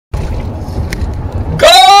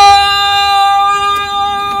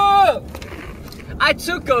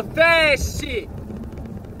Sucker fast shit.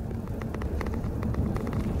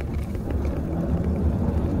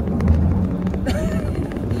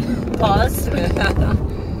 Pause.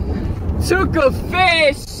 Took a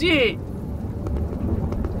fast shit.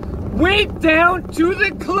 Went down to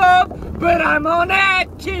the club, but I'm on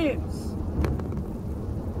Atkins.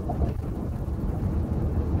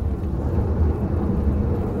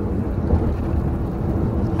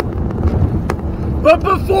 But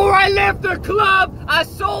before I left the club, I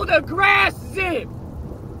sold a grass zip.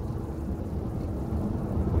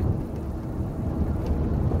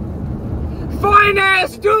 Fine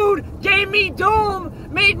ass dude gave me dome,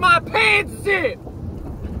 made my pants zip.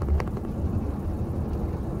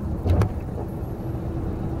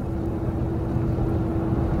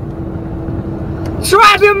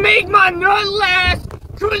 Tried to make my nut last,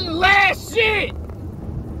 couldn't last shit.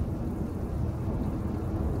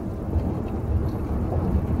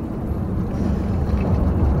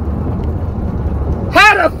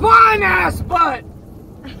 Had a fine ass butt.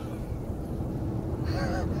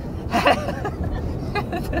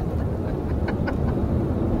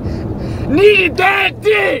 Needed that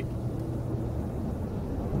dick.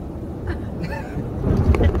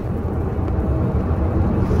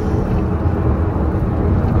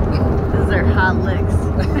 Those are hot licks.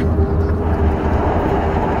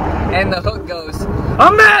 And the hook goes,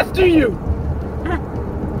 I'm after you.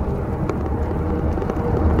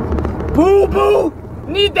 Boo boo,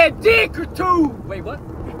 need that dick or two. Wait, what?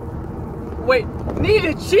 Wait, need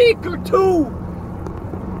a cheek or two.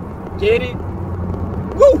 Get it?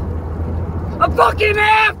 Woo! I'm fucking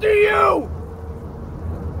after you!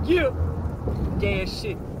 You gay as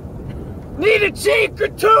shit. Need a cheek or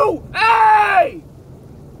two! Hey!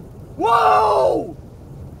 Whoa!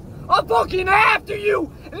 I'm fucking after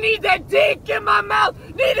you! Need that dick in my mouth!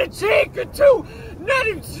 Need a cheek or two!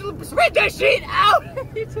 Need to spit that shit out!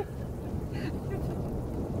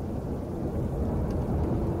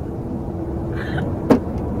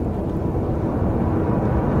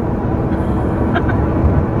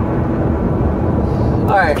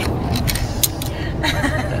 Alright.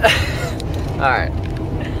 Alright.